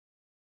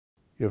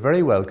You're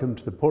very welcome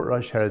to the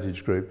Portrush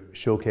Heritage Group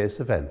Showcase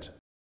event.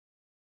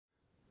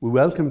 We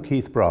welcome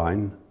Keith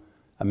Brown,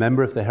 a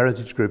member of the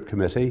Heritage Group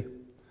Committee,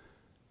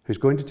 who's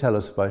going to tell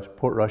us about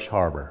Portrush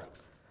Harbour.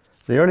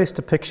 The earliest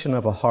depiction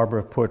of a harbour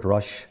at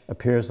Portrush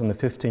appears in the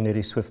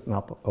 1580 Swift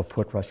map of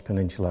Portrush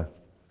Peninsula.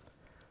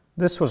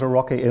 This was a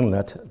rocky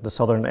inlet at the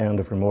southern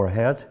end of 𝗕𝗏𝗲𝗶𝗶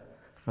Head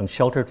and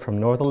sheltered from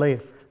northerly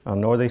and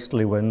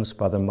northeasterly winds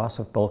by the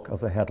massive bulk of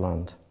the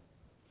headland.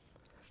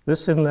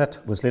 This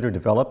inlet was later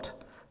developed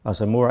as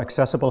a more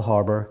accessible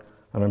harbour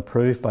and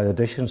improved by the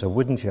additions of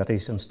wooden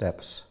jetties and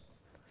steps.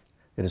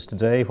 It is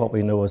today what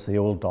we know as the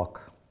Old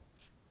Dock.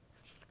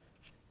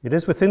 It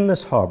is within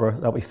this harbour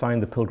that we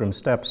find the Pilgrim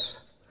Steps,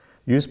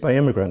 used by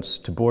immigrants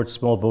to board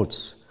small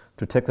boats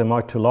to take them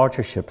out to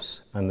larger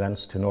ships and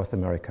thence to North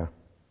America.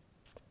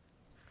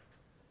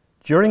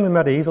 During the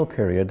medieval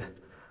period,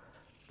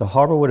 the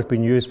harbour would have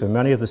been used by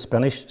many of the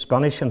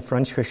Spanish and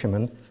French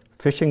fishermen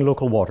fishing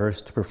local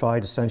waters to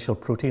provide essential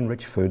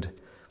protein-rich food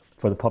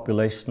for the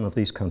population of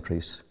these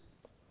countries.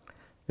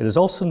 It is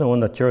also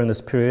known that during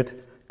this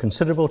period,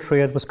 considerable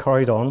trade was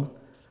carried on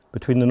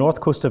between the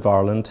north coast of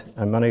Ireland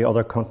and many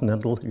other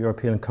continental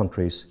European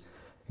countries,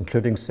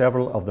 including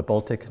several of the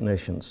Baltic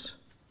nations.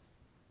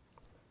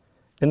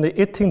 In the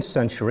 18th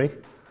century,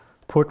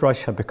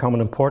 Portrush had become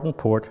an important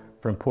port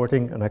for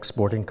importing and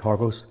exporting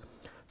cargoes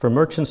for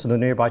merchants in the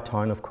nearby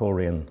town of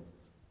Coleraine.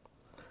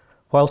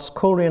 Whilst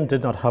Coleraine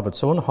did not have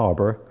its own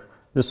harbour,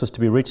 this was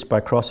to be reached by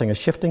crossing a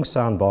shifting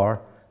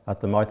sandbar at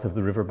the mouth of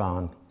the River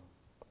Bann,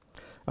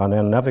 and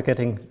then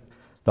navigating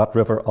that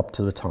river up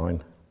to the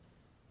town.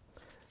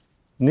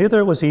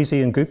 Neither was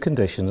easy in good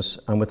conditions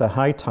and with a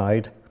high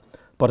tide,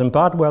 but in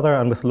bad weather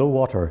and with low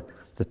water,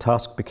 the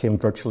task became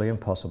virtually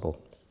impossible.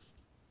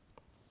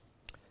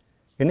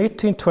 In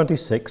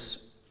 1826,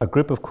 a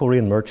group of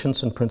Coleraine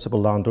merchants and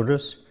principal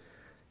landowners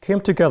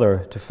came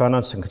together to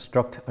finance and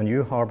construct a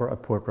new harbour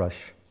at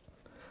Portrush.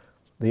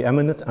 The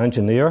eminent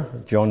engineer,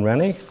 John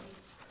Rennie,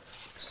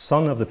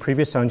 son of the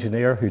previous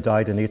engineer who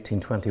died in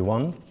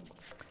 1821,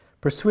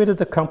 persuaded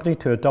the company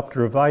to adopt a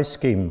revised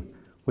scheme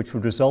which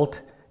would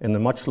result in the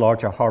much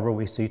larger harbour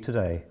we see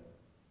today.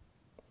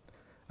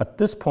 At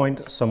this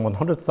point, some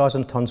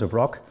 100,000 tonnes of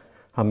rock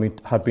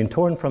had been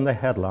torn from the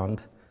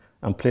headland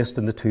and placed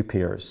in the two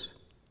piers.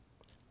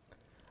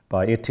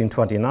 By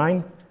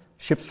 1829,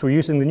 ships were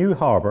using the new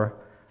harbour,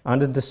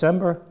 and in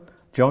December,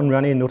 John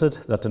Rennie noted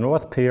that the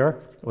North Pier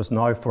was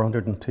now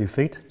 402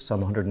 feet,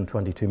 some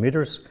 122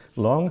 metres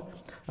long,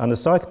 and the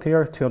South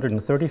Pier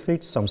 230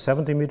 feet, some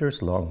 70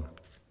 metres long.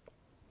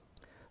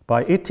 By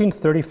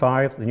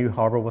 1835, the new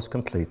harbour was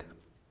complete.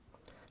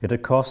 It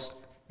had cost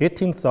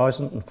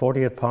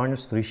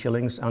 £18,048, 3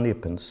 shillings and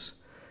 8pence,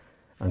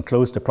 and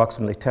closed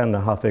approximately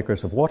 10.5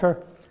 acres of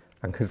water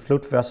and could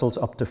float vessels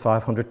up to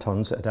 500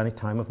 tonnes at any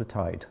time of the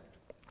tide.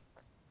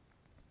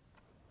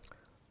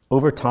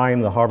 Over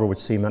time, the harbour would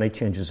see many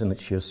changes in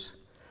its use.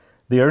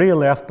 The area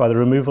left by the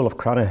removal of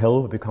Cranagh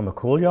Hill would become a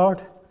coal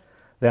yard,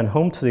 then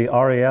home to the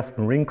RAF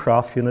Marine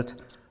Craft Unit,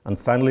 and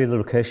finally the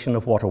location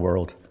of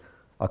Waterworld,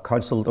 a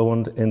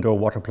council-owned indoor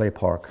water play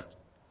park.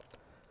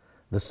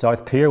 The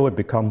South Pier would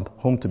become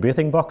home to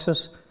bathing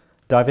boxes,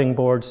 diving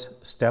boards,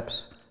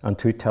 steps, and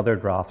 2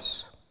 tethered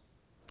rafts.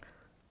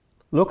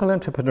 Local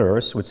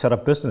entrepreneurs would set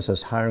up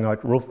businesses hiring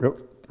out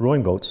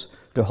rowing boats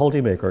to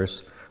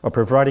holidaymakers or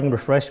providing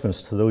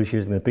refreshments to those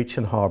using the beach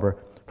and harbour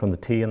from the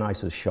Tea and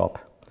Ices shop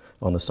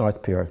on the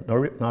South Pier,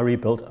 now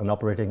rebuilt and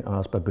operating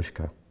as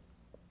babushka.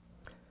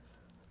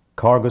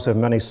 Cargoes of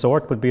many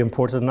sorts would be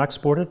imported and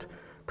exported,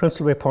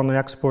 principally upon the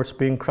exports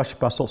being crushed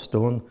basalt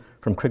stone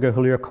from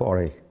𝗕𝗿𝗄𝗏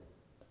quarry.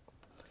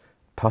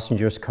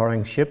 Passengers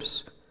carrying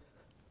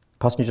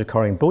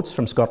boats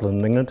from Scotland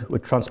and England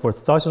would transport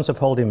thousands of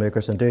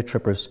holidaymakers and day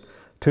trippers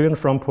to and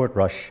from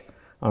Portrush,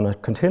 and a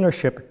container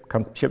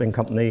shipping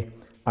company,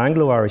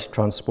 Anglo-Irish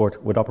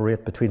Transport, would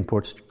operate between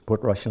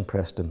Portrush and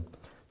Preston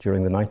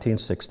during the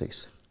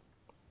 1960s.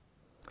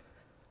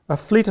 A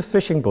fleet of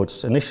fishing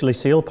boats, initially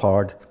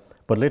sail-powered,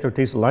 but later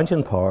diesel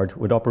engine-powered,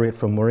 would operate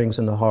from moorings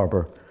in the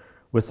harbour,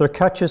 with their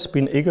catches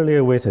being eagerly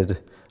awaited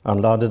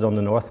and landed on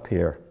the North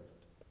Pier.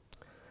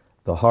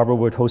 The harbour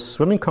would host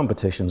swimming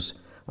competitions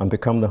and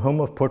become the home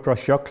of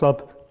Portrush Yacht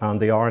Club and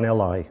the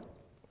RNLI.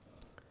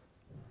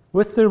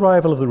 With the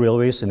arrival of the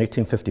railways in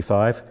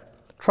 1855,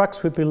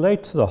 tracks would be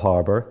laid to the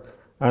harbour,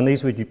 and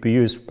these would be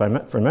used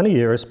for many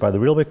years by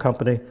the railway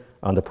company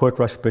and the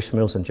Portrush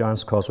Bushmills and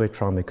Giant's Causeway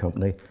Tramway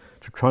Company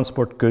to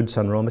transport goods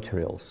and raw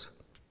materials.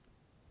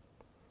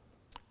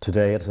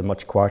 Today it is a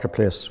much quieter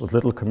place with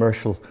little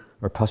commercial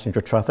or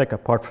passenger traffic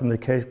apart from the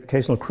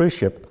occasional cruise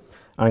ship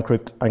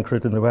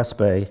anchored in the West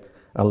Bay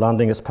and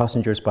landing its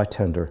passengers by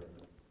tender.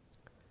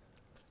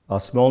 A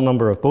small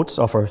number of boats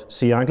offer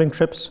sea angling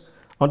trips,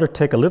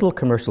 undertake a little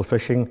commercial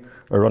fishing,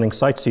 or running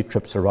sightsee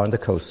trips around the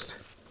coast.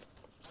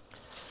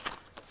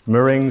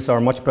 Moorings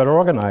are much better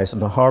organised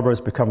and the harbour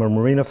has become a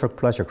marina for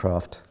pleasure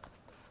craft.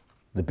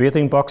 The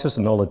bathing boxes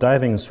and all the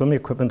diving and swimming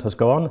equipment has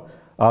gone,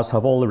 as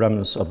have all the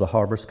remnants of the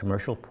harbour's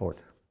commercial port.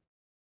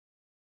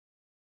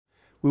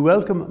 We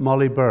welcome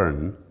Molly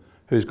Byrne,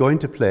 who's going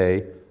to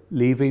play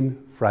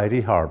Leaving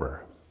Friday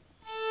Harbour.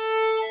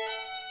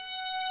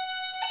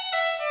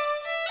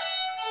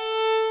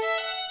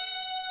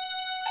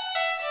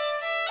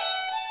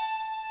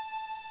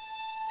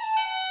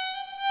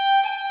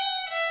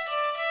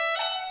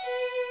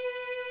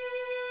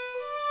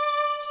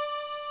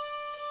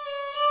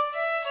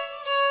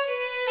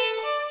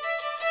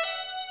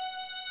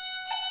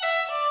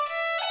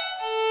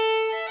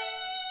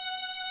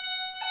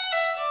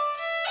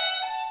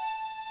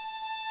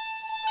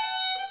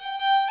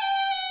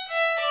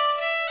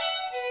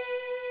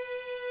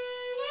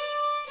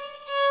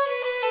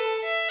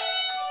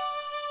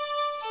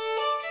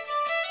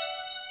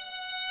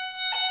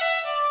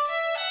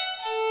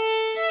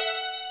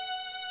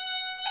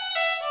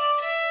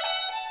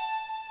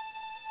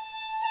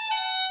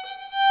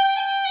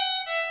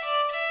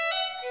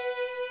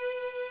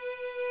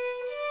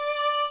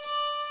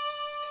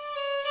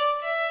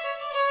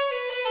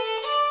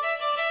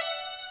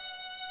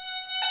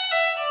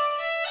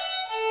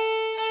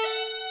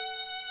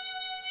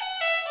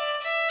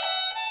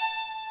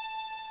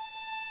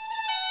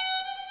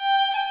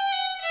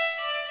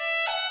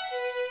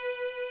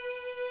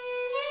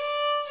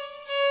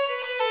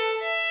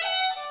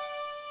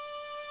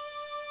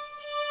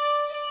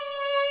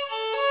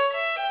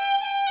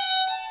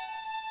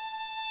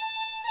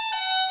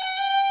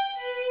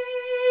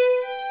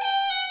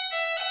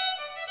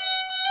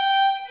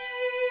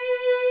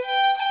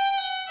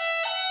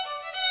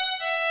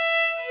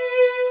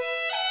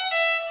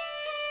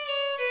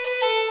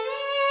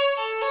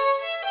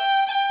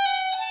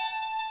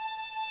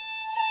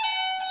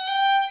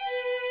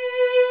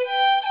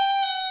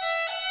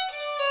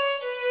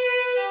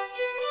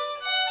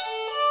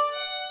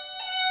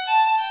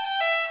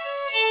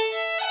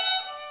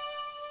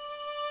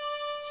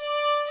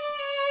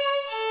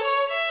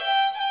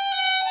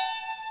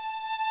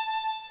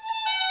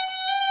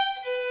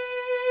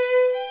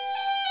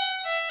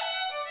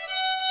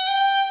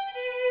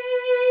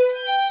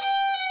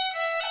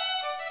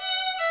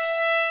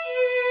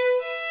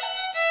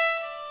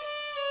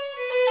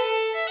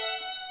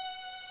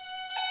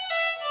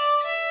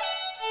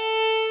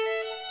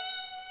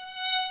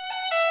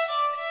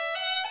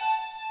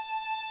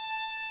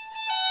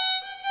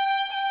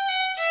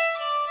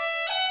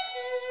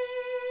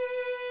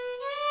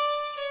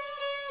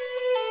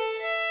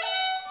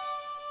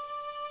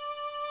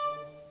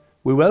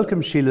 We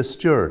welcome Sheila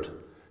Stewart,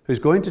 who's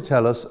going to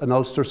tell us an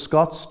Ulster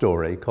Scots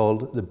story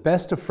called The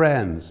Best of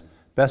Friends,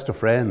 Best of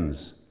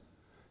Friends.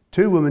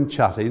 Two women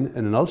chatting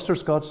in an Ulster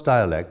Scots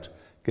dialect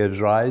gives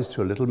rise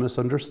to a little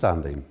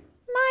misunderstanding.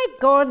 My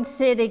God,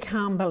 Sadie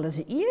Campbell, is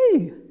it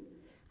you?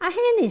 I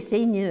hain't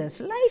seen you this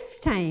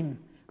lifetime.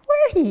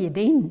 Where have you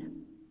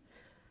been?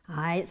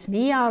 Aye, it's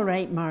me all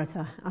right,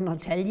 Martha, and I'll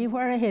tell you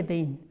where I have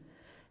been.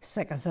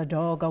 Sick as a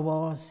dog I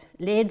was,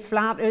 laid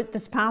flat out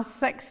this past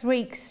 6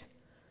 weeks.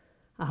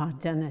 Oh,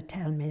 dinna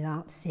tell me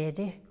that,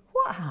 Sadie.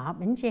 What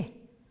happened to you?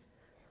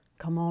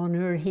 Come on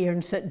over here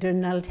and sit down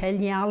and I'll tell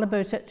you all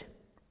about it.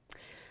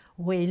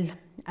 Well,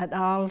 it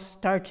all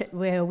started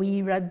with a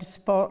wee red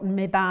spot in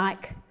my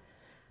back.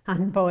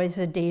 And boys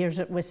o' dears,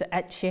 it was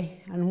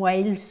itchy and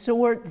wild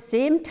sore at the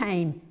same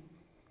time.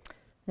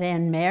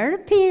 Then Mare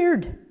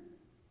appeared.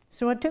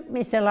 So I took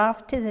myself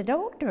off to the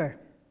doctor.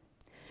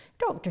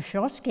 Dr.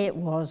 Shoskey it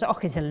was. Oh,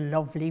 he's a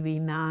lovely wee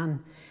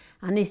man.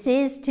 And he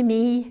says to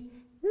me,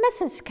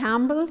 Mrs.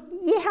 Campbell,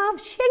 ye have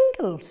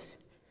shingles.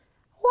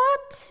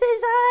 What, says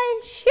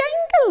I,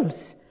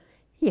 shingles?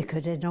 You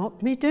could have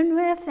knocked me down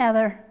with a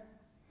feather.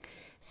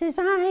 Says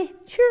I,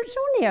 sure it's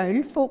only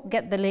old folk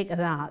get the like of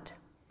that.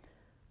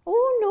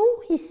 Oh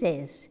no, he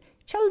says,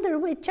 children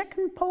with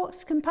chicken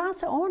pox can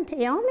pass it on to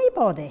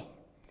anybody.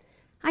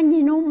 And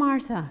you know,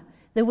 Martha,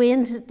 the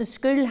wains at the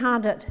school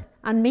had it,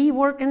 and me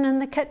working in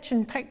the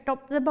kitchen picked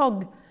up the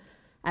bug.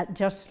 It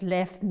just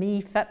left me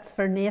fit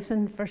for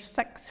nothing for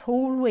 6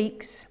 whole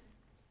weeks.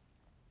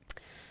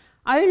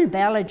 Old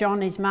Bella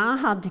Johnny's ma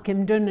had to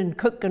come down and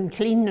cook and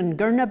clean and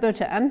girn about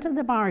it into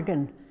the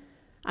bargain.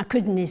 I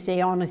couldn't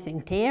say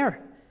anything to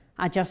her.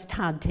 I just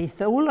had to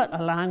thole it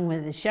along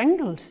with the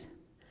shingles.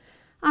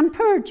 And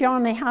poor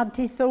Johnny had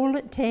to thole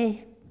it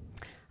too.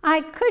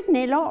 I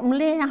couldn't let him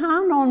lay a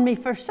hand on me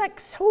for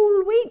 6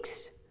 whole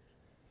weeks.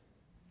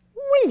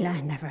 Well,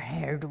 I never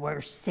heard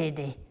worse,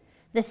 Sadie.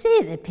 They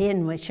say the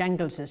pain with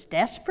shingles is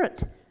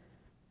desperate.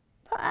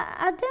 But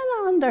I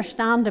didn't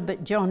understand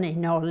about Johnny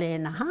not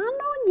laying a hand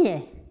on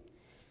you.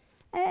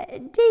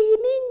 Do you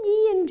mean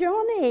ye and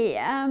Johnny,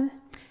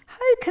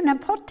 how can I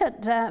put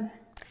it,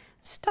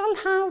 still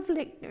have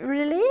like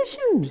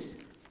relations?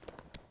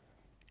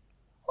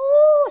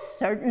 Oh,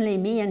 certainly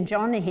me and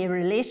Johnny have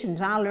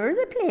relations all over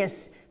the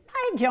place.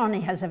 My Johnny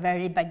has a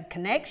very big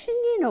connection,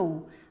 you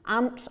know.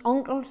 Aunts,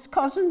 uncles,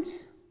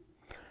 cousins.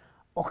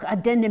 Oh, I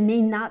didn't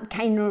mean that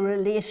kind of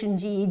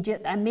relations, you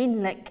idiot. I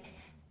mean like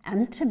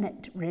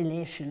intimate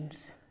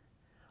relations.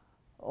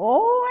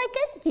 Oh, I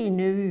get you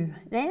now,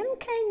 them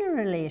kind of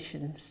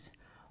relations.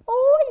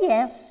 Oh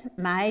yes,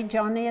 my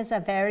Johnny is a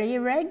very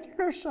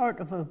regular sort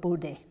of a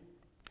body.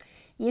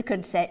 You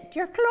could set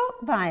your clock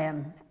by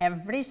him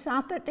every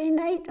Saturday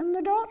night on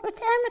the dot of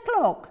 10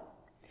 o'clock.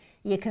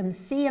 You can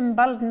see him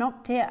building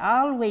up to it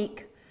all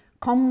week.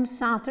 Come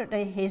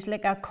Saturday, he's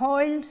like a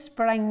coiled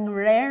spring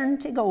raring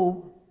to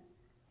go.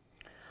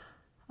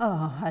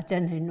 Oh, I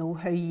didn't know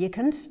how you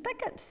can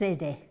stick it, said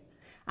he.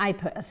 I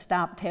put a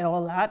stop to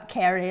all that,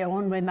 carry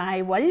on with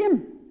my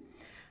William.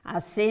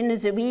 As soon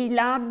as a wee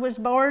lad was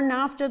born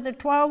after the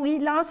 12 wee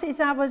lassies,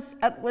 it was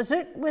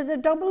out with a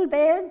double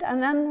bed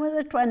and then with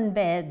the twin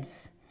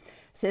beds.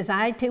 Says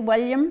I to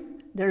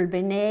William, there'll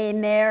be nae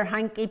mair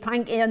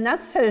hanky-panky in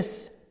this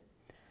house.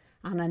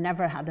 And I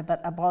never had a bit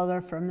of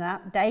bother from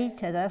that day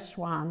to this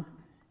one.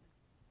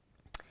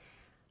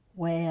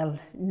 Well,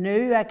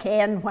 now I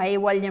ken why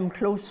William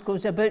Close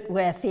goes about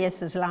with a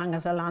face as long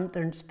as a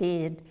lantern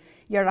spade.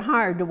 You're a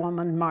hard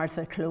woman,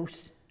 Martha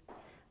Close.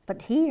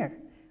 But here,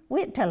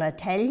 wait till I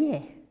tell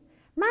you.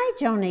 My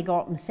Johnny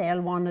got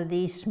himself one of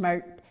these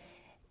smart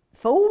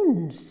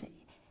phones.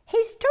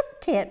 He's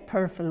took to it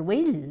purple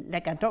wheel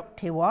like a duck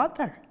to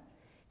water.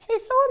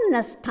 He's on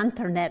this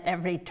internet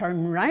every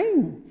turn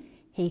round.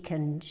 He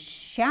can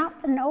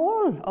shop and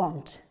all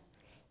on't.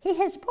 He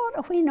has bought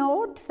a wheen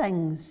odd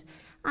things,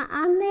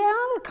 and they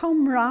all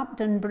come wrapped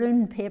in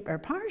brown paper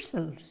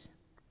parcels.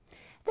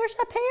 There's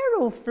a pair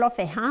of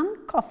fluffy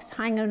handcuffs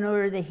hanging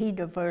over the head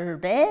of her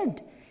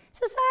bed.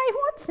 Says I,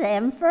 what's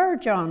them for,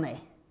 Johnny?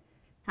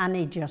 And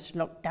he just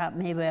looked at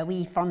me with a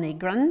wee funny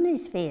grin on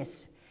his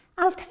face.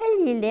 I'll tell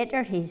you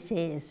later, he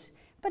says,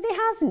 but he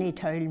hasn't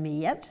told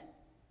me yet.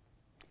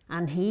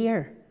 And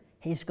here,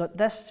 he's got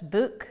this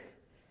book,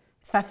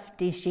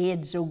 50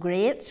 Shades of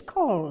Grey it's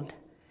called.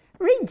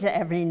 Reads it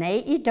every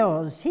night, he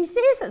does. He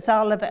says it's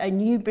all about a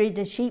new breed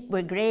of sheep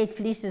with grey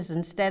fleeces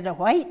instead of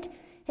white.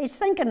 He's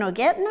thinking of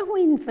getting a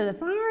wheen for the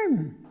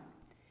farm.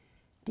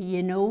 Do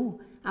you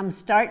know, I'm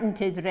starting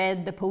to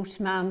dread the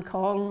postman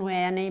calling with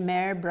any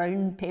more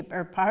brown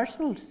paper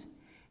parcels.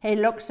 He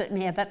looks at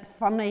me a bit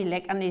funny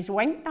like, and he's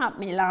winked at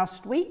me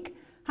last week.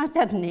 I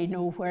didn't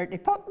know where to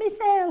put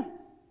myself.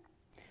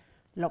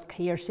 Look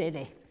here, said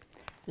he.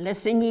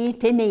 Listen ye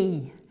to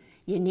me.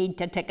 You need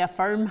to take a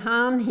firm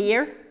hand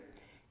here.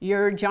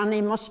 Your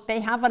Johnny must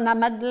be having a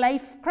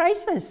midlife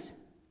crisis.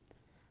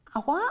 A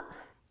what?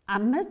 A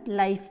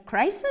midlife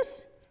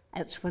crisis?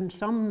 It's when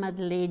some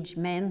middle-aged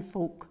men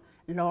folk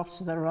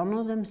lost the run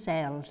of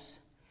themselves.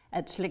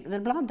 It's like the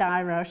blood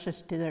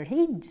rushes to their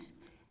heads.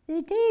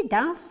 They do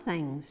daft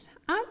things,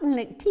 acting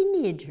like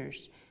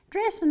teenagers,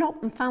 dressing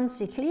up in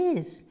fancy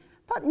clothes,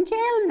 putting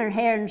gel in their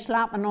hair and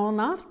slapping on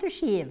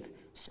aftershave,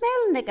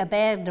 smelling like a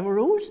bed of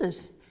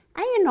roses,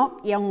 eyeing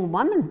up young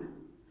women.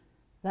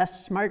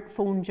 This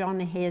smartphone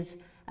Johnny has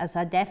is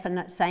a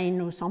definite sign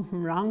of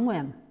something wrong with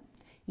him.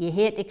 You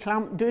hate to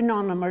clamp down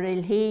on him or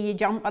he'll hear you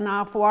jumping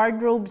off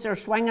wardrobes or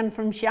swinging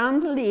from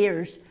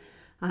chandeliers,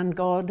 and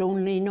God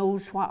only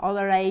knows what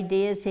other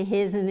ideas he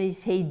has in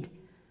his head.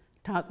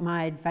 Take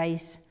my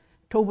advice,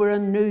 tober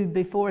him now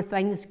before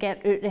things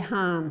get out of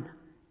hand.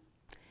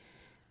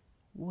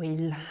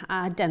 Well,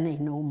 I dinna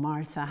know,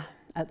 Martha.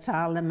 It's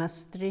all a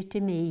mystery to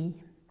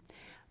me.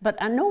 But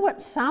I know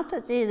it's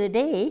Saturday the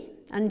day,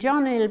 and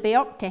Johnny'll be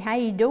up to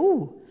high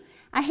do.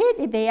 I hate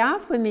to be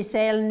off with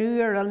mysel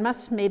now or I'll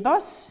miss my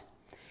bus.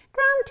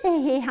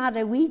 Granted he had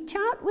a wee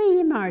chat with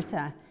you,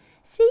 Martha.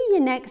 See you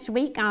next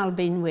week, I'll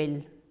be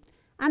well.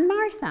 And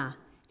Martha,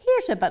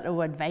 here's a bit of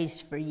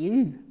advice for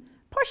you.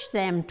 Push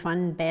them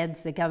twin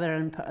beds together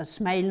and put a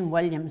smile on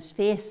William's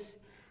face.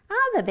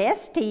 All the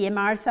best to you,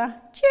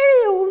 Martha.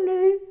 Cheerio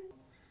now.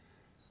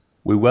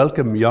 We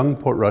welcome young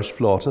Portrush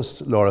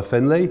flautist Laura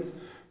Finlay,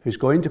 who's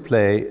going to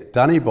play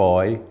Danny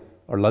Boy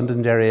or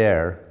Londonderry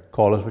Air,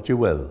 Call It What You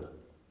Will.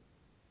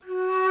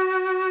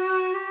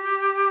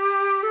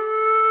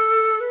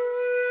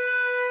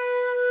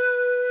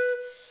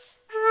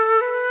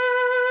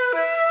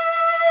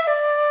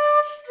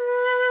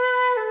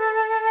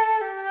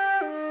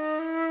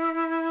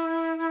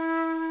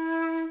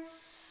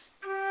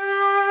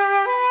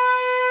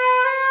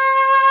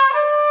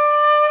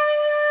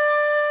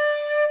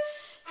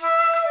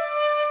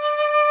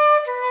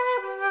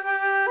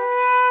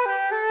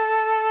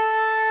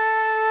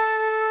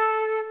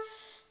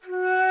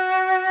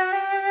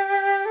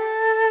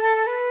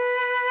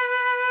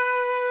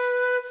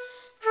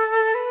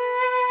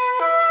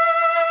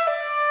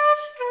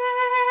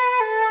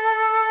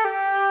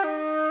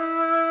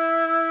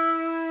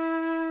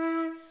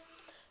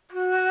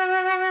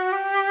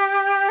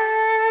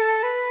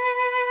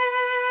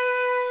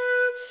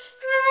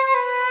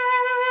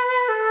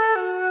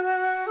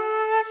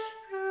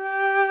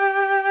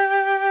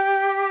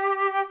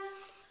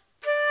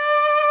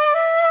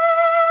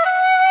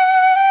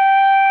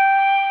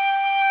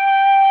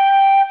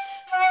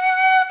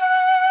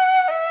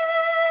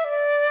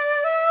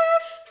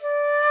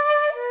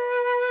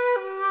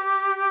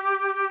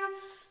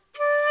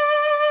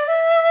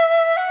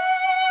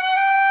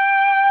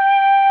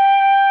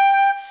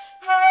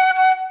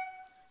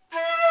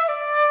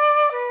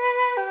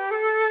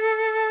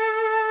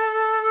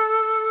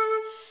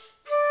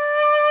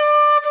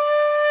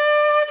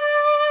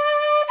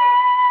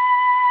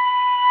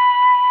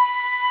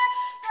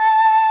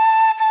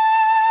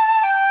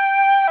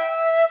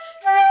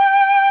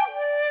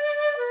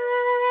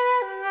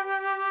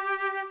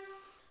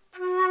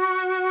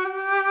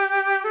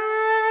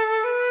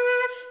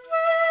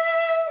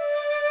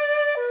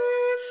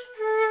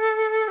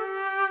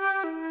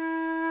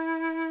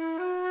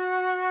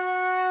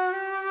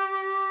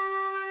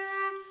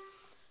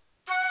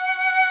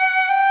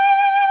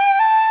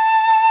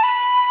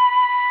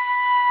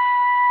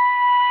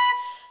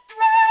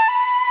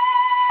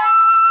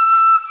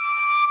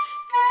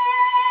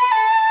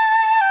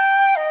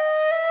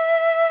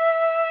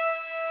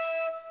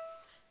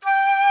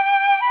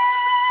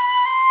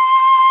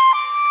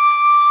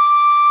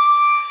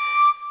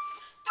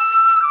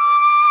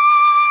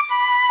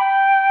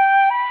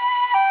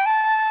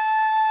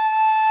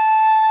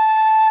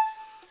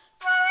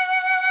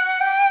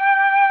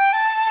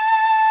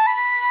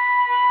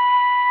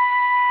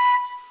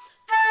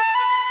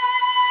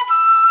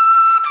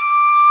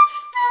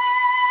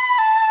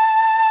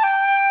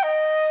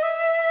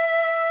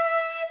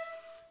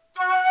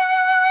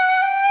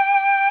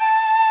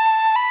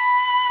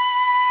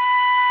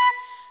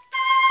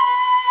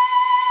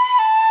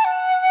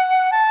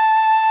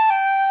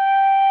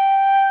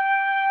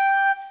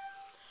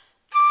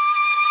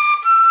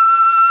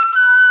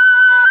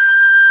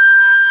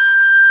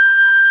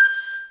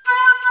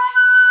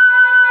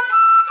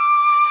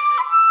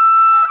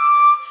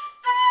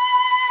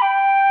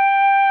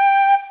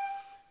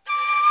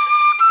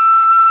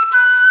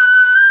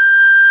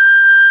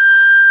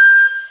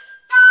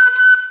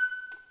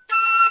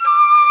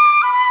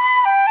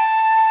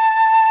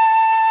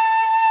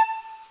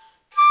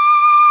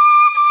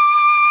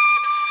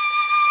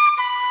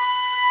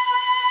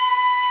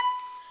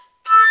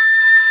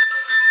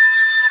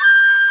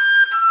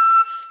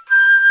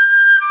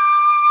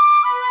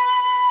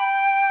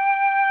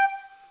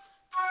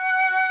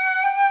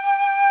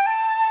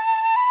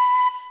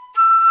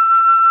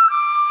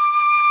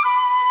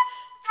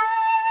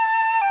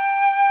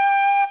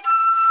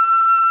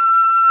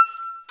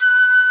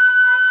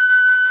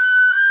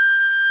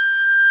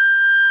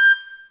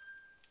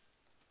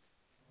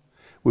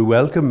 We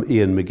welcome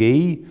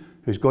𝗕𝗵𝗲𝗶𝗹,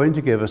 who's going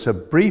to give us a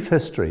brief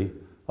history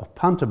of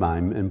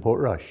pantomime in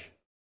Portrush.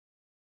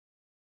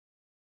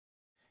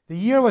 The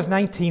year was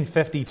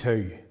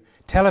 1952.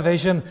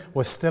 Television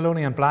was still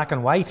only in black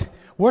and white.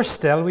 Worse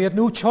still, we had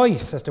no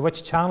choice as to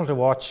which channel to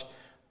watch,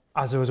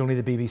 as there was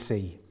only the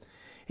BBC.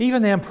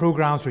 Even then,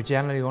 programmes were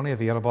generally only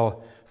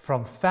available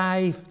from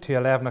 5 to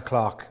 11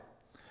 o'clock.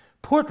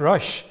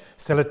 Portrush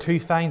still had two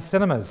fine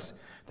cinemas,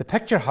 the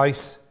Picture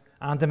House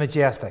and the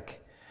Majestic,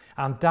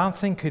 and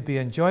dancing could be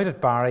enjoyed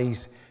at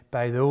Barry's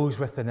by those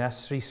with the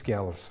necessary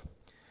skills.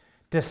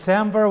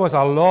 December was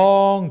a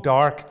long,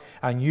 dark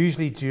and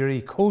usually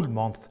dreary cold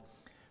month,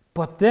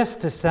 but this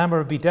December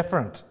would be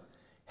different.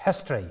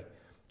 History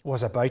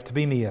was about to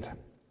be made.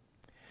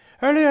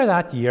 Earlier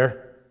that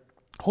year,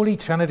 Holy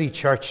Trinity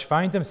Church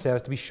found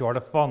themselves to be short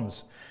of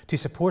funds to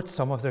support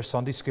some of their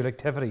Sunday school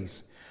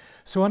activities.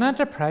 So an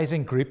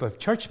enterprising group of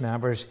church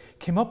members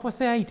came up with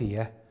the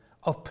idea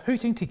of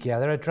putting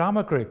together a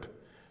drama group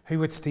who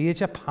would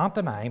stage a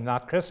pantomime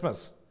that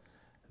Christmas.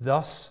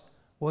 Thus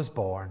was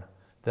born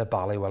the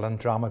Ballywillan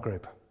Drama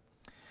Group.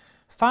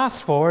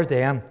 Fast forward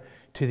then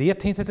to the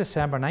 18th of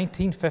December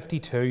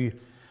 1952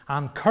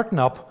 and curtain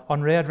up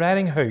on Red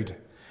Riding Hood,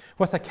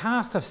 with a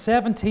cast of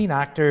 17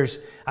 actors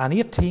and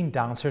 18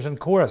 dancers in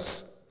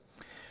chorus.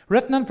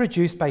 Written and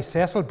produced by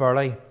Cecil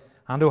Burley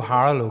and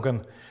O'Hara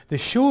Logan, the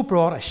show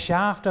brought a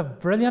shaft of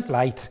brilliant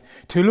light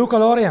to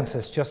local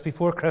audiences just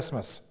before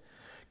Christmas.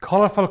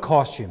 Colourful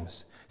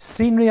costumes,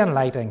 scenery and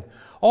lighting,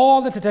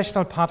 all the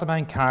traditional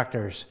pantomime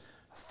characters,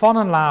 fun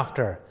and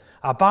laughter,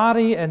 a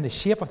baddie in the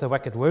shape of the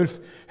Wicked Wolf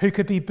who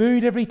could be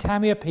booed every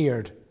time he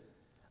appeared,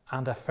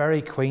 and a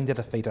fairy queen to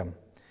defeat him.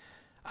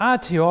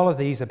 Add to all of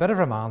these a bit of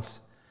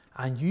romance,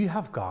 and you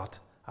have got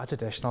a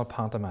traditional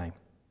pantomime.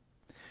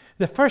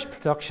 The first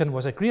production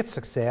was a great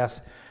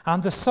success,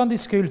 and the Sunday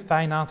school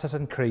finances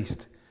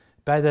increased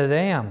by the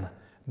then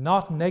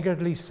not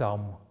niggardly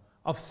sum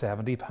of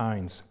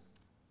 £70.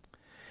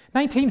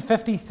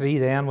 1953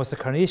 then was the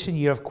coronation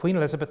year of Queen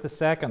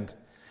Elizabeth II,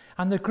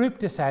 and the group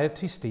decided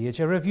to stage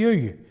a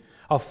revue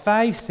of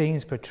 5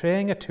 scenes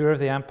portraying a tour of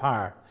the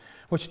empire,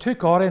 which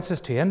took audiences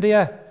to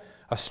India,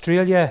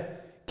 Australia,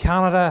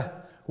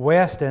 Canada,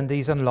 West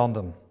Indies and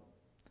London.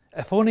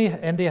 If only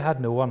India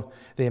had known,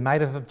 they might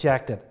have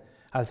objected,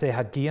 as they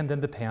had gained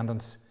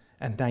independence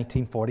in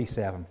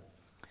 1947.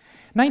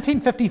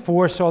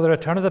 1954 saw the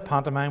return of the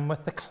pantomime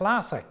with the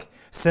classic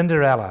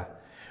Cinderella,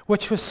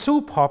 which was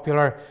so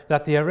popular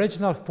that the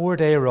original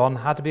 4-day run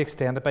had to be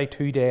extended by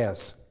 2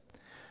 days.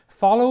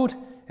 Followed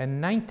in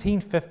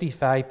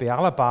 1955 by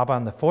𝗕𝗵𝗶𝗶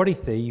and the 40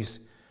 Thieves,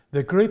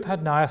 the group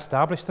had now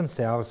established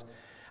themselves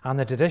and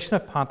the tradition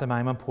of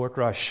pantomime in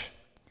Portrush.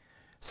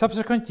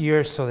 Subsequent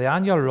years saw the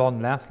annual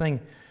run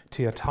lengthening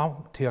to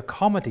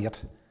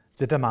accommodate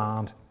the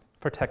demand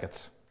for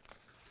tickets.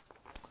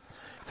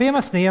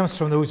 Famous names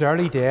from those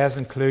early days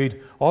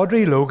include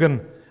Audrey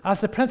Logan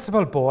as the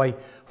principal boy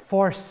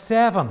for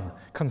 7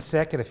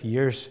 consecutive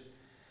years,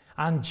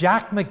 and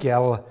Jack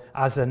McGill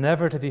as the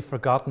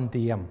never-to-be-forgotten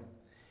dame.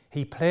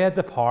 He played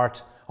the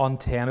part on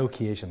 10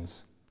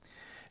 occasions.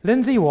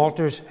 Lindsay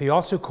Walters, who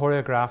also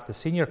choreographed the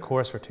senior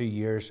chorus for 2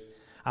 years,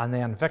 and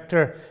then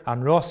Victor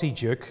and Rossie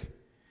Duke,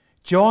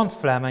 John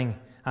Fleming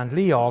and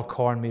Lee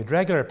Alcorn made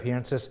regular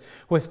appearances,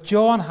 with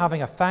John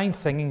having a fine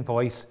singing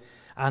voice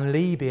and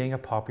Lee being a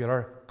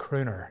popular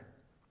crooner.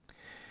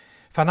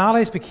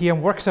 Finales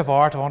became works of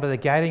art under the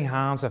guiding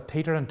hands of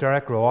Peter and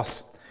Derek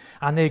Ross,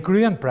 and they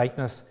grew in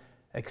brightness,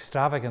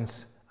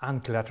 extravagance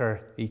and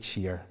glitter each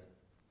year.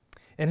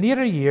 In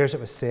later years, it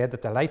was said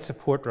that the lights of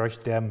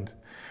Portrush dimmed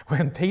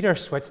when Peter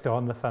switched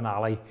on the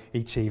finale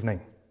each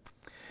evening.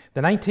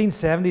 The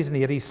 1970s and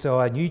 80s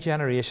saw a new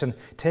generation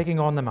taking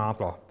on the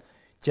mantle.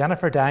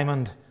 Jennifer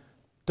Diamond,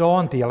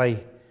 Dawn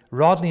Daly,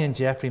 Rodney and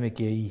Jeffrey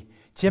McGee,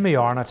 Jimmy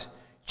Arnott,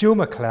 Joe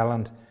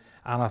McClelland,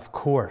 and of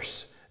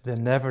course, the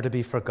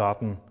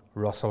never-to-be-forgotten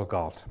Russell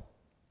Galt.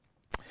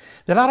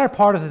 The latter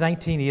part of the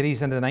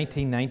 1980s into the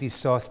 1990s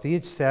saw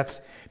stage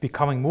sets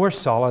becoming more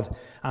solid,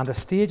 and a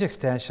stage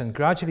extension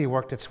gradually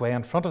worked its way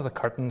in front of the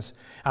curtains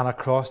and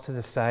across to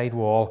the side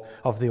wall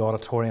of the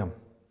auditorium.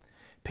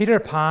 Peter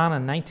Pan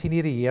in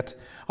 1988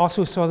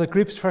 also saw the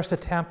group's first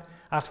attempt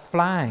at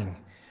flying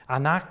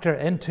an actor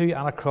into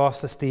and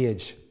across the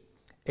stage.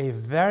 A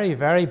very,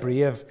 very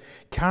brave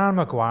Karen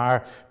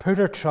Maguire put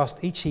her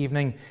trust each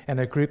evening in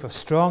a group of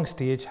strong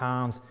stage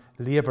hands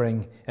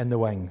labouring in the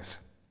wings.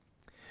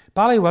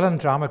 Ballywillan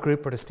Drama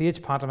Group were to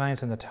stage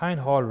pantomimes in the town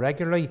hall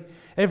regularly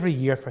every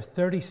year for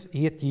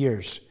 38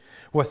 years,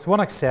 with one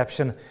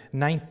exception,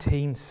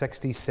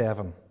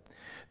 1967.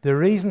 The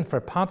reason for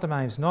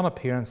pantomime's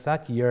non-appearance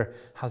that year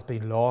has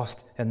been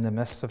lost in the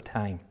mists of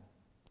time.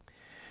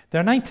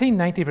 Their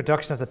 1990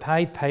 production of the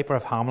Pied Piper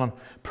of Hamelin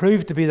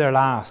proved to be their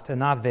last in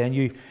that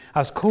venue,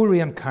 as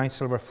Coleraine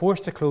Council were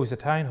forced to close the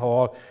town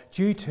hall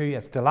due to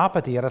its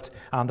dilapidated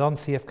and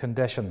unsafe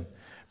condition,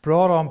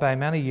 brought on by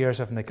many years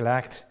of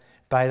neglect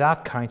by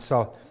that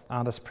council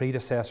and its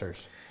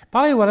predecessors.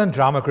 Ballywillan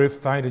Drama Group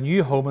found a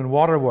new home in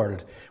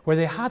Waterworld, where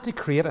they had to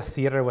create a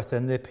theatre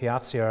within the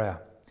Piazza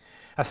area.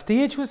 A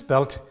stage was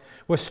built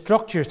with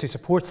structures to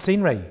support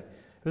scenery,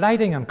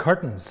 lighting and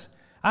curtains.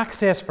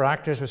 Access for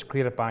actors was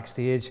created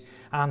backstage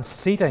and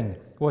seating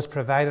was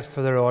provided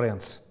for their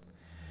audience.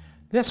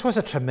 This was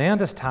a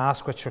tremendous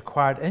task which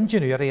required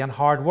ingenuity and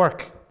hard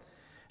work.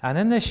 And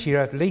in this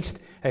year, at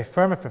least a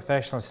firm of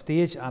professional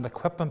stage and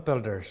equipment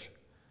builders.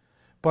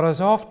 But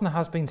as often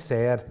has been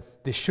said,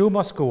 the show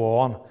must go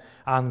on,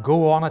 and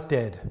go on it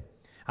did.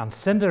 And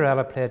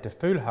Cinderella played to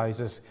full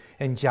houses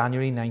in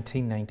January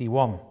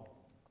 1991.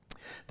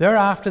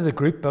 Thereafter, the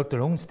group built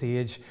their own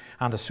stage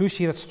and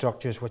associated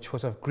structures, which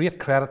was of great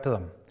credit to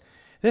them.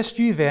 This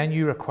new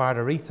venue required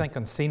a rethink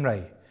on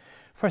scenery.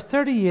 For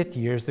 38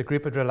 years, the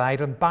group had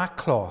relied on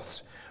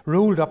backcloths,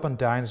 rolled up and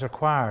down as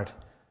required.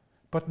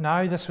 But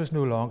now this was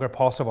no longer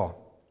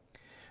possible.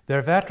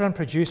 Their veteran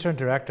producer and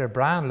director,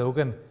 Brian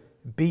Logan,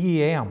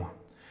 𝗕𝗵𝗲𝗶𝗵,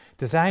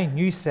 designed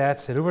new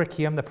sets that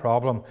overcame the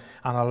problem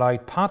and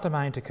allowed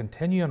pantomime to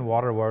continue in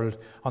Waterworld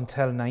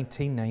until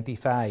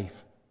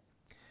 1995.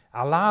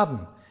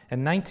 Aladdin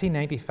in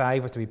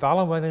 1995 was to be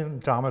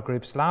Ballinwilliam Drama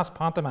Group's last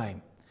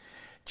pantomime.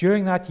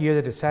 During that year,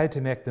 they decided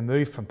to make the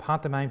move from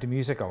pantomime to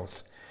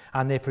musicals,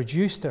 and they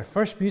produced their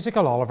first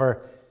musical,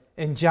 Oliver,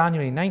 in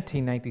January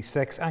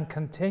 1996 and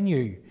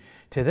continue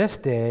to this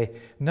day,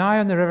 now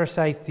in the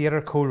Riverside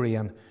Theatre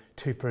Coleraine,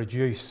 to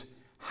produce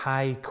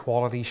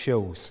high-quality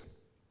shows.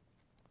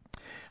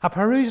 A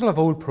perusal of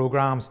old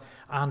programmes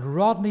and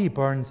Rodney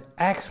Byrne's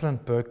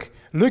excellent book,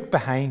 Look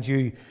Behind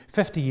You,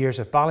 50 Years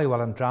of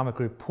Ballinwilliam Drama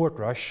Group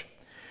Portrush,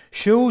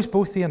 shows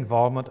both the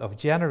involvement of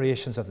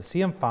generations of the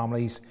same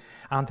families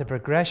and the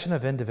progression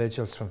of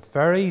individuals from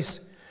fairies,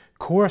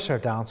 chorus or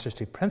dancers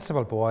to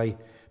principal boy,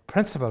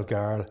 principal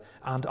girl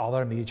and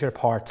other major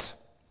parts.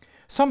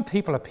 Some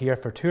people appear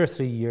for 2 or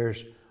 3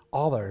 years,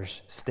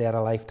 others stay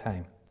a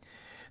lifetime.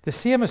 The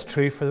same is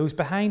true for those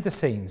behind the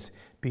scenes,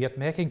 be it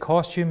making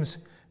costumes,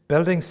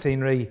 building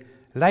scenery,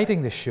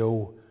 lighting the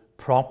show,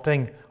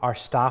 prompting or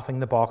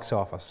staffing the box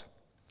office.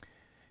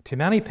 To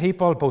many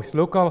people, both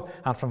local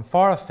and from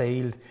far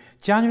afield,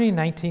 January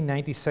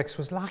 1996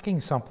 was lacking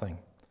something.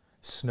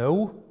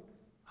 Snow?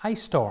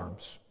 Ice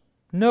storms?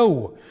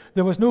 No,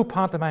 there was no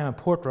pantomime in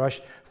Portrush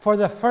for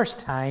the first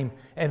time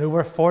in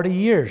over 40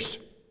 years.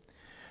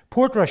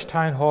 Portrush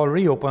Town Hall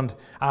reopened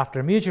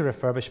after major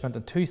refurbishment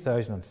in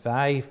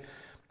 2005,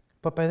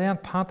 but by then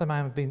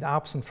pantomime had been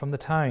absent from the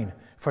town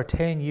for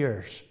 10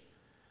 years,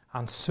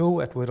 and so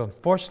it would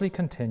unfortunately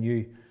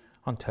continue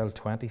until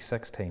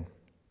 2016.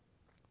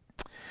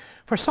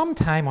 For some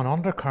time, an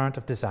undercurrent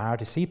of desire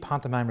to see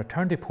pantomime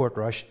return to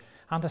Portrush,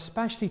 and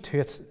especially to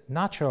its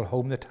natural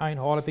home, the Town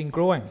Hall, had been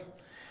growing.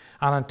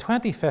 And in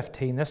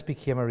 2015, this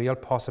became a real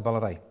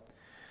possibility.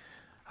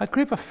 A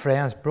group of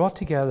friends brought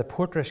together the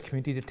Portrush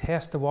community to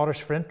test the waters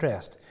for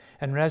interest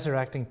in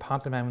resurrecting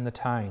pantomime in the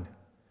town.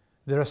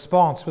 The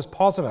response was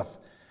positive,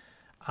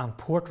 and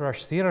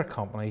Portrush Theatre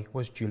Company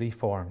was duly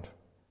formed.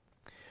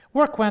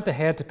 Work went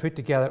ahead to put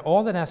together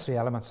all the necessary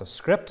elements of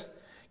script,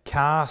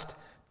 cast,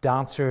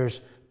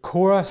 dancers,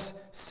 chorus,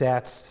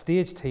 sets,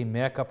 stage team,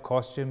 makeup,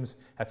 costumes,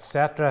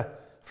 etc.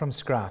 from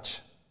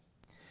scratch.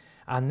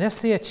 And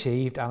this they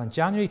achieved, and in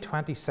January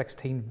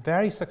 2016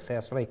 very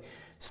successfully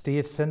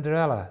staged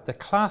Cinderella, the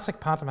classic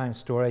pantomime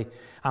story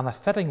and a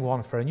fitting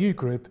one for a new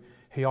group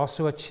who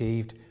also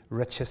achieved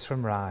Riches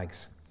from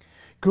Rags.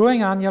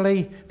 Growing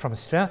annually from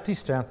strength to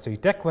strength through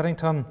Dick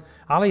Whittington,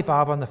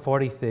 Alibaba and the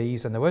 40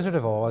 Thieves and the Wizard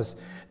of Oz,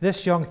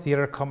 this young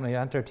theatre company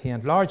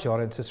entertained large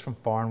audiences from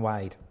far and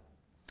wide.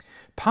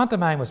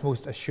 Pantomime was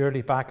most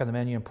assuredly back on the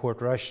menu in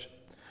Portrush.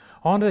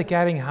 Under the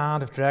guiding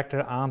hand of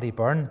director Andy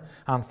Byrne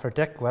and for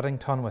Dick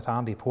Whittington with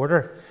Andy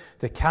Porter,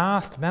 the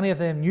cast, many of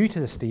them new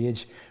to the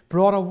stage,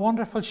 brought a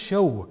wonderful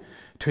show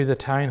to the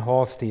Town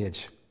Hall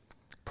stage.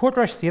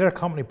 Portrush Theatre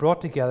Company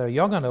brought together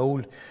young and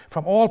old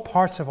from all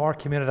parts of our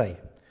community.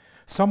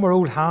 Some were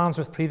old hands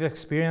with previous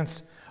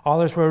experience,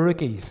 others were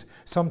rookies,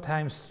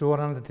 sometimes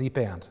thrown on the deep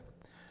end.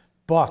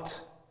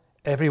 But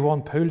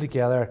everyone pulled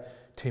together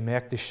to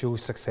make the show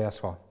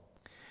successful.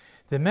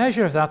 The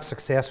measure of that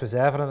success was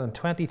evident in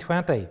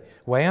 2020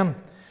 when,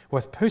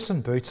 with Puss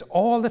in Boots,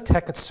 all the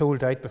tickets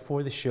sold out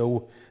before the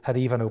show had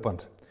even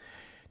opened.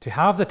 To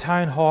have the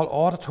Town Hall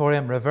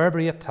auditorium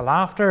reverberate to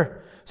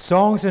laughter,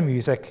 songs and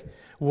music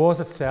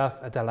was itself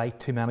a delight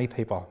to many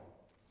people.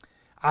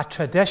 A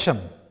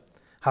tradition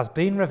has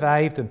been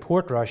revived in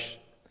Portrush,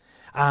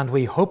 and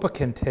we hope it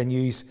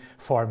continues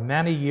for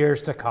many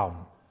years to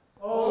come.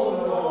 Oh,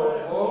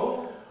 Lord,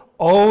 oh.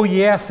 Oh,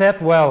 yes, it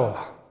will.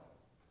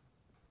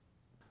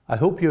 I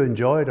hope you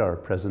enjoyed our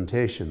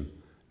presentation.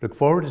 Look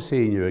forward to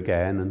seeing you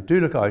again, and do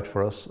look out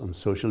for us on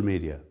social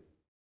media.